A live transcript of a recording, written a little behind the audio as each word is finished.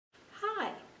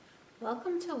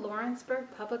Welcome to Lawrenceburg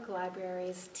Public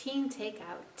Library's Teen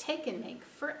Takeout Take and Make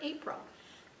for April.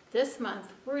 This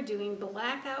month we're doing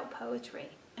Blackout Poetry,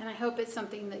 and I hope it's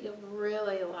something that you'll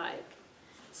really like.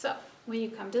 So when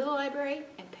you come to the library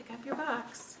and pick up your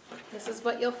box, this is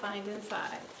what you'll find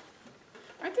inside.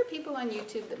 Aren't there people on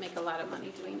YouTube that make a lot of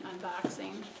money doing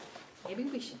unboxing? Maybe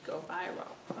we should go viral.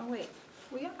 Oh wait,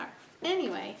 we are.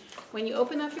 Anyway, when you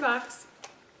open up your box,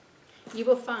 you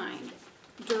will find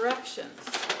directions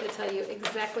that tell you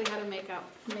exactly how to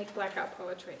make blackout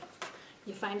poetry.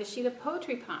 You find a sheet of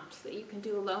poetry prompts that you can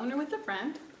do alone or with a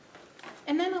friend,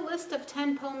 and then a list of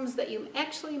 10 poems that you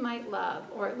actually might love,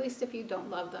 or at least if you don't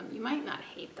love them, you might not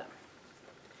hate them.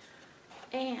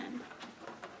 And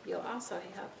you'll also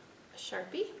have a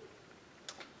Sharpie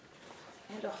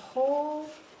and a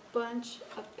whole bunch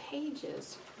of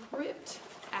pages ripped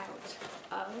out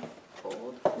of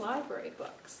old library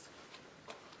books.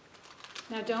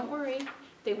 Now don't worry,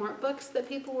 they weren't books that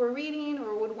people were reading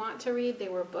or would want to read. They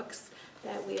were books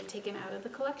that we have taken out of the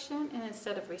collection, and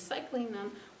instead of recycling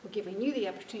them, we're giving you the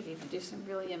opportunity to do some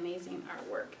really amazing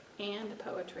artwork and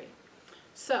poetry.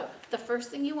 So the first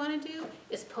thing you want to do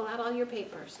is pull out all your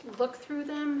papers. Look through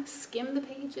them, skim the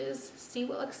pages, see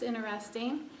what looks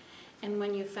interesting, and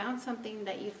when you found something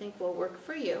that you think will work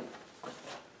for you,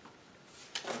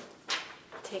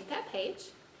 take that page.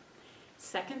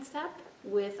 Second step,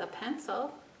 with a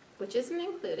pencil, which isn't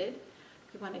included,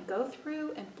 you want to go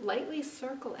through and lightly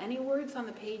circle any words on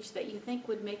the page that you think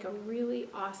would make a really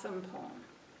awesome poem.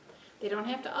 They don't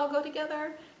have to all go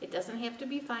together. It doesn't have to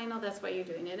be final. That's why you're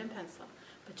doing it in pencil.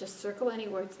 But just circle any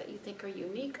words that you think are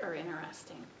unique or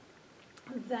interesting.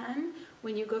 Then,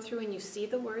 when you go through and you see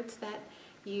the words that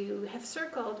you have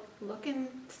circled, look and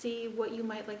see what you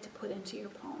might like to put into your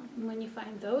poem. And when you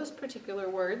find those particular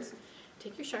words,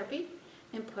 take your Sharpie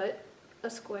and put a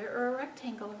square or a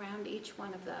rectangle around each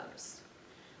one of those.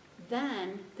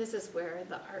 Then, this is where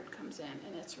the art comes in,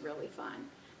 and it's really fun.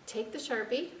 Take the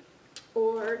Sharpie,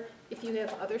 or if you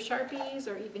have other Sharpies,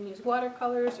 or even use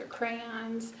watercolors or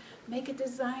crayons, make a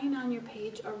design on your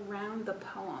page around the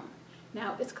poem.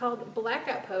 Now, it's called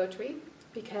Blackout Poetry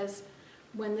because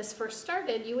when this first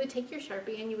started, you would take your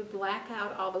Sharpie and you would black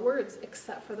out all the words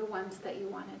except for the ones that you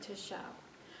wanted to show.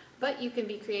 But you can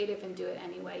be creative and do it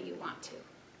any way you want to.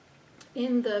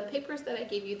 In the papers that I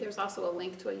gave you, there's also a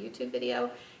link to a YouTube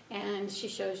video, and she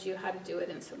shows you how to do it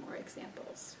in some more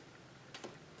examples.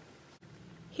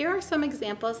 Here are some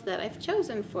examples that I've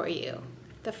chosen for you.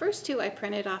 The first two I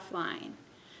printed offline.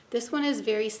 This one is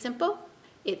very simple.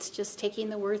 It's just taking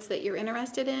the words that you're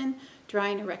interested in,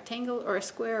 drawing a rectangle or a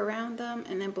square around them,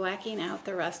 and then blacking out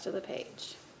the rest of the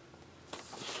page.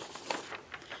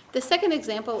 The second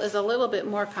example is a little bit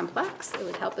more complex. It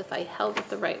would help if I held it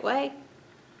the right way.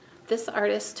 This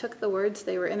artist took the words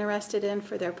they were interested in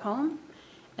for their poem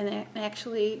and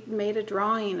actually made a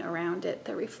drawing around it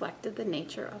that reflected the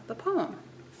nature of the poem.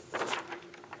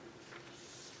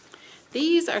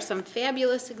 These are some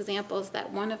fabulous examples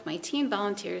that one of my teen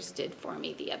volunteers did for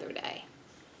me the other day.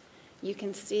 You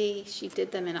can see she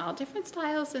did them in all different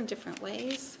styles and different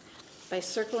ways by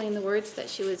circling the words that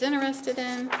she was interested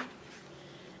in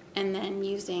and then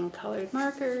using colored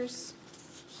markers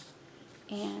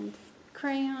and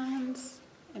crayons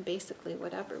and basically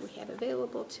whatever we had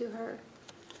available to her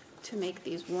to make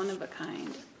these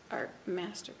one-of-a-kind art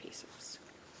masterpieces.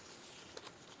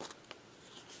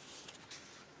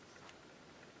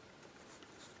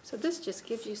 So this just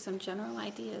gives you some general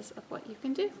ideas of what you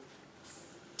can do.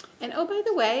 And oh, by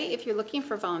the way, if you're looking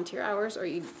for volunteer hours or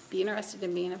you'd be interested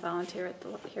in being a volunteer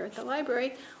here at the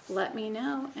library, let me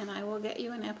know and I will get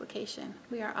you an application.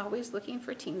 We are always looking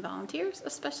for teen volunteers,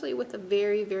 especially with a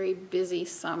very, very busy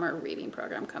summer reading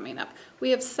program coming up. We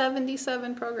have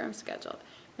 77 programs scheduled,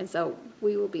 and so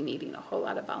we will be needing a whole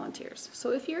lot of volunteers.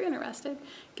 So if you're interested,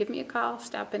 give me a call,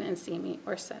 stop in and see me,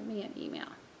 or send me an email.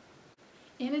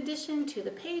 In addition to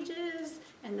the pages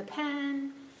and the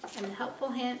pen and the helpful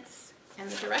hints and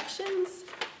the directions,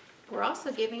 we're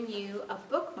also giving you a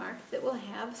bookmark that will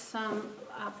have some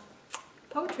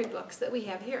poetry books that we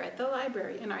have here at the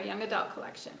library in our young adult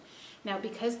collection. Now,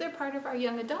 because they're part of our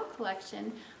young adult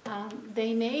collection,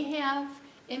 they may have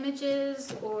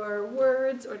images or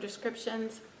words or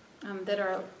descriptions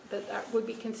that would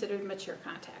be considered mature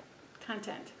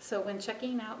content. So when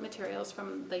checking out materials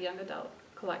from the young adult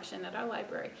collection at our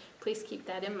library, please keep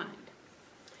that in mind.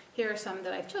 Here are some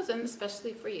that I've chosen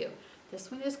especially for you. This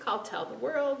one is called Tell the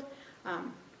World.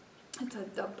 It's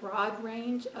a broad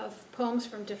range of poems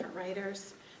from different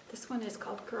writers. This one is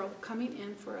called Girl Coming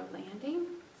In for a Landing.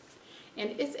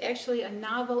 And it's actually a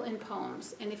novel in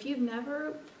poems. And if you've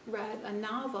never read a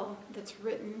novel that's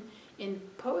written in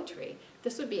poetry,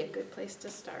 this would be a good place to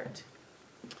start.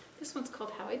 This one's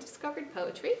called How I Discovered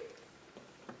Poetry.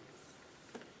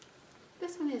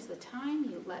 This one is The Time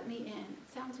You Let Me In.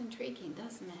 It sounds intriguing,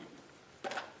 doesn't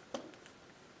it?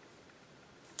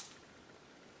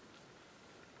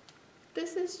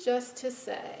 This is just to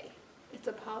say, it's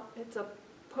a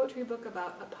poetry book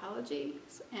about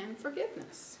apologies and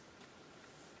forgiveness.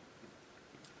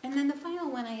 And then the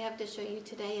final one I have to show you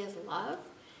today is Love.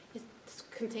 It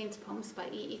contains poems by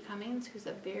E.E. Cummings, who's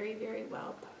a very, very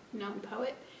well-known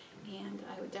poet, and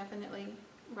I would definitely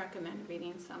recommend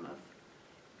reading some of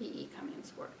E.E.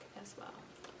 Cummings' work as well.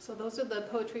 So those are the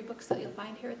poetry books that you'll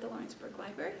find here at the Lawrenceburg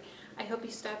Library. I hope you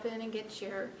stop in and get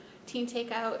your teen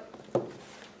takeout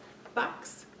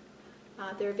box.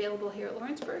 They're available here at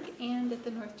Lawrenceburg and at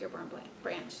the North Dearborn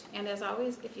branch. And as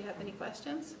always, if you have any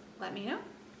questions, let me know.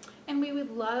 And we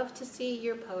would love to see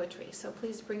your poetry, so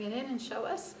please bring it in and show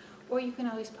us, or you can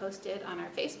always post it on our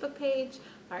Facebook page,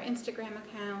 our Instagram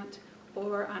account,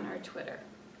 or on our Twitter.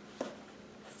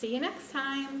 See you next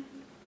time.